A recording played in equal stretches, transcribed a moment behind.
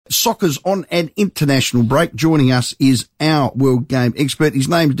soccer's on an international break. Joining us is our World Game expert. His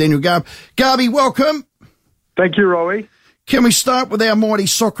name's Daniel Garb. Garby, welcome. Thank you, Rowie. Can we start with our mighty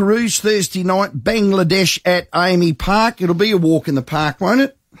Socceroos Thursday night, Bangladesh at Amy Park? It'll be a walk in the park, won't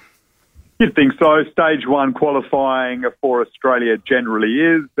it? You'd think so. Stage 1 qualifying for Australia generally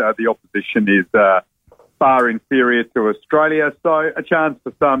is. The opposition is far inferior to Australia, so a chance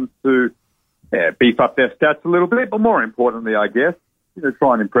for some to beef up their stats a little bit, but more importantly, I guess,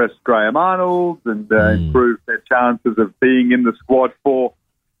 try and impress Graham Arnold and improve their chances of being in the squad for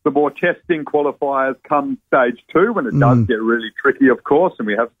the more testing qualifiers come stage 2, when it does get really tricky, of course, and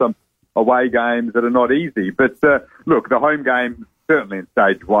we have some away games that are not easy. But look, the home games, certainly in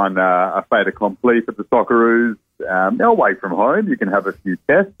stage 1, are fait accompli for the Socceroos. Away from home, you can have a few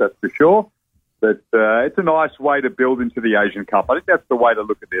tests, that's for sure. But it's a nice way to build into the Asian Cup. I think that's the way to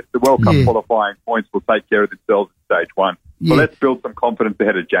look at this. The World Cup qualifying points will take care of themselves in stage 1. So let's build some confidence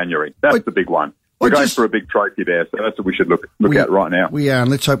ahead of January. That's the big one. We're going for a big trophy there, so that's what we should look at right now. We are, and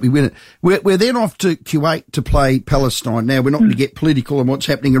let's hope we win it. We're then off to Kuwait to play Palestine. Now, we're not going to get political on what's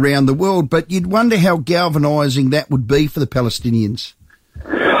happening around the world, but you'd wonder how galvanising that would be for the Palestinians.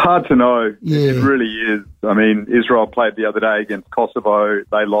 Hard to know. Yeah. It really is. I mean, Israel played the other day against Kosovo.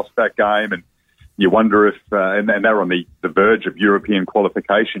 They lost that game, and you wonder if, and they're on the verge of European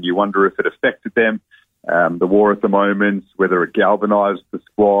qualification, you wonder if it affected them. The war at the moment, whether it galvanised the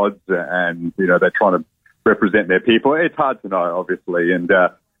squads and, they're trying to represent their people. It's hard to know, obviously. And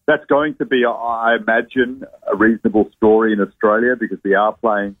that's going to be, I imagine, a reasonable story in Australia because we are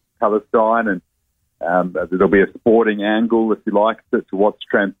playing Palestine and there'll be a sporting angle, if you like, to what's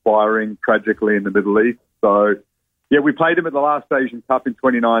transpiring tragically in the Middle East. So, yeah, we played them at the last Asian Cup in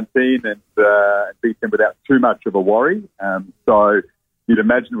 2019 and beat them without too much of a worry. So you'd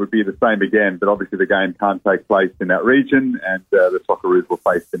imagine it would be the same again, but obviously the game can't take place in that region, and the Socceroos will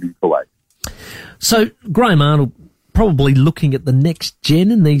face them in Kuwait. So Graham Arnold probably looking at the next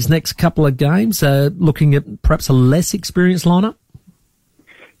gen in these next couple of games, looking at perhaps a less experienced lineup?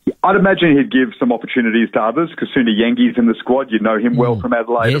 I'd imagine he'd give some opportunities to others because Suna Yengi's in the squad. You know him well from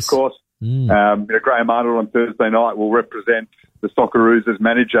Adelaide, of course. Graham Arnold on Thursday night will represent the Socceroos as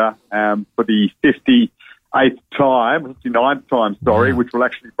manager for the 59th time, which will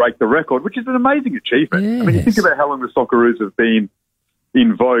actually break the record, which is an amazing achievement. Yes. I mean, you think about how long the Socceroos have been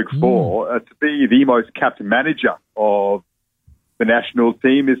in vogue for. To be the most capped manager of the national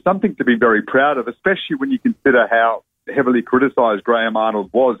team is something to be very proud of, especially when you consider how heavily criticised Graham Arnold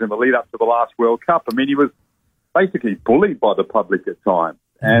was in the lead-up to the last World Cup. I mean, he was basically bullied by the public at times.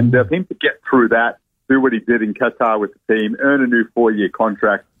 And for him to get through that, do what he did in Qatar with the team, earn a new 4-year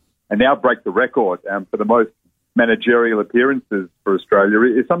contract, and now break the record for the most managerial appearances for Australia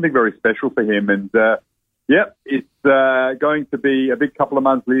is something very special for him. And, it's going to be a big couple of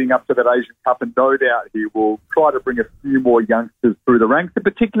months leading up to that Asian Cup, and no doubt he will try to bring a few more youngsters through the ranks, in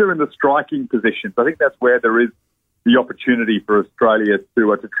particular in the striking positions. I think that's where there is the opportunity for Australia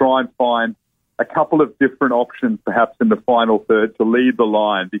to try and find a couple of different options, perhaps in the final third, to lead the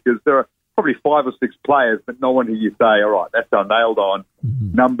line, because there are probably 5 or 6 players, but no one who you say, all right, that's our nailed-on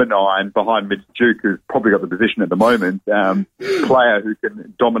number 9 behind Mitch Duke, who's probably got the position at the moment, player who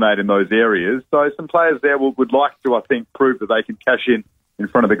can dominate in those areas. So some players there would like to, I think, prove that they can cash in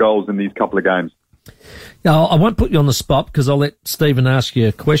front of the goals in these couple of games. Now, I won't put you on the spot because I'll let Stephen ask you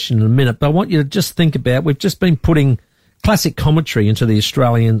a question in a minute, but I want you to just think about, we've just been putting classic commentary into the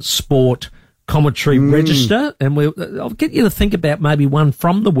Australian sport commentary register, and I'll get you to think about maybe one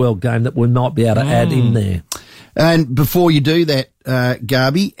from the World Game that we might be able to add in there. And before you do that,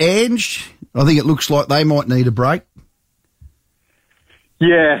 Garby, Ange, I think it looks like they might need a break.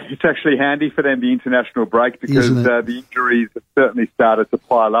 Yeah, it's actually handy for them, the international break, because the injuries have certainly started to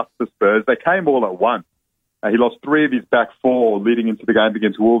pile up for Spurs. They came all at once. He lost 3 of his back 4 leading into the game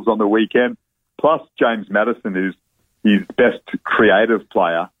against Wolves on the weekend, plus James Maddison, who's his best creative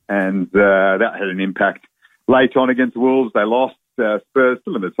player, and that had an impact. Late on against Wolves, they lost. Spurs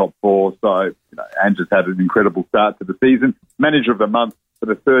still in the top 4, so Ange has had an incredible start to the season. Manager of the month for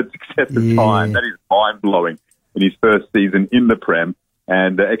the 3rd successive time. That is mind-blowing in his first season in the Prem.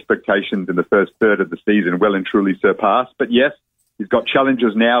 And expectations in the first third of the season well and truly surpassed. But yes, he's got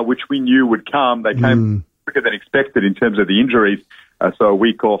challenges now, which we knew would come. They came quicker than expected in terms of the injuries. So a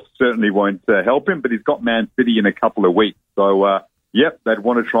week off certainly won't help him, but he's got Man City in a couple of weeks. So, they'd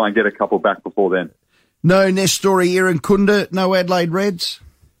want to try and get a couple back before then. No Nestori Irankunda, no Adelaide Reds?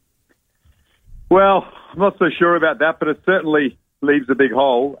 Well, I'm not so sure about that, but it certainly leaves a big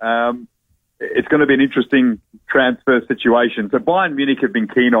hole. It's going to be an interesting transfer situation. So Bayern Munich have been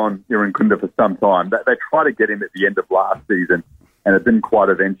keen on Irankunda for some time. They tried to get him at the end of last season, and it didn't quite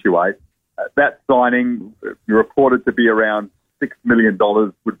eventuate. That signing, reported to be around $6 million,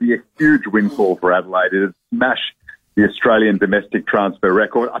 would be a huge windfall for Adelaide. It would smash the Australian domestic transfer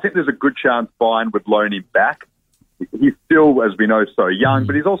record. I think there's a good chance Bayern would loan him back. He's still, as we know, so young,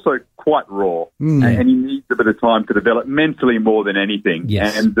 but he's also quite raw, and he needs a bit of time to develop mentally more than anything.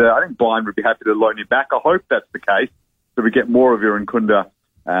 Yes. And I think Bayern would be happy to loan him back. I hope that's the case, so we get more of Irankunda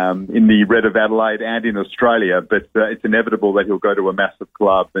in the red of Adelaide and in Australia. But it's inevitable that he'll go to a massive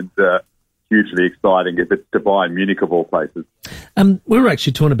club, and hugely exciting if it's to Bayern Munich of all places. We were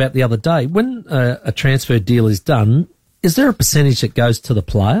actually talking about the other day, when a transfer deal is done, is there a percentage that goes to the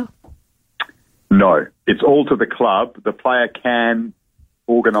player? No, it's all to the club. The player can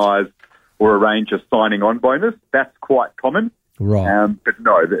organise or arrange a signing-on bonus. That's quite common. Right. But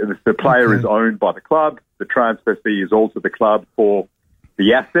no, the player is owned by the club. The transfer fee is all to the club for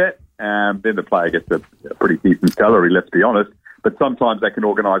the asset. Then the player gets a pretty decent salary, let's be honest. But sometimes they can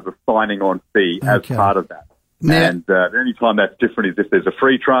organise a signing-on fee as part of that. And the only time that's different is if there's a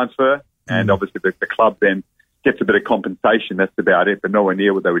free transfer, and obviously the club then gets a bit of compensation. That's about it, but nowhere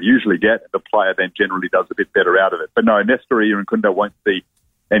near what they would usually get. The player then generally does a bit better out of it. But no, Nestor Irankunda won't see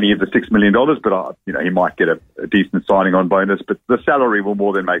any of the $6 million, but he might get a decent signing-on bonus. But the salary will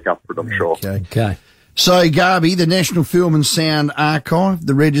more than make up for it, I'm sure. Okay. So, Garby, the National Film and Sound Archive,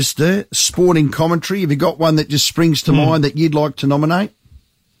 the Register, sporting commentary. Have you got one that just springs to mind that you'd like to nominate?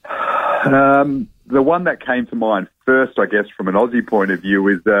 The one that came to mind first, I guess, from an Aussie point of view,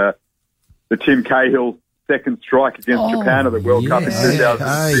 is the Tim Cahill second strike against Japan at the World Cup in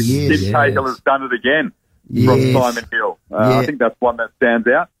 2006. Tim Cahill has done it again from Simon Hill. I think that's one that stands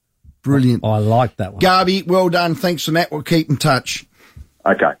out. Brilliant. I like that one. Garby, well done. Thanks for that. We'll keep in touch.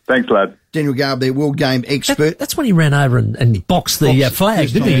 Okay. Thanks, lads. Daniel Garb, their world game expert. That's when he ran over and boxed the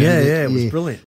flag, didn't he? Yeah, it was brilliant.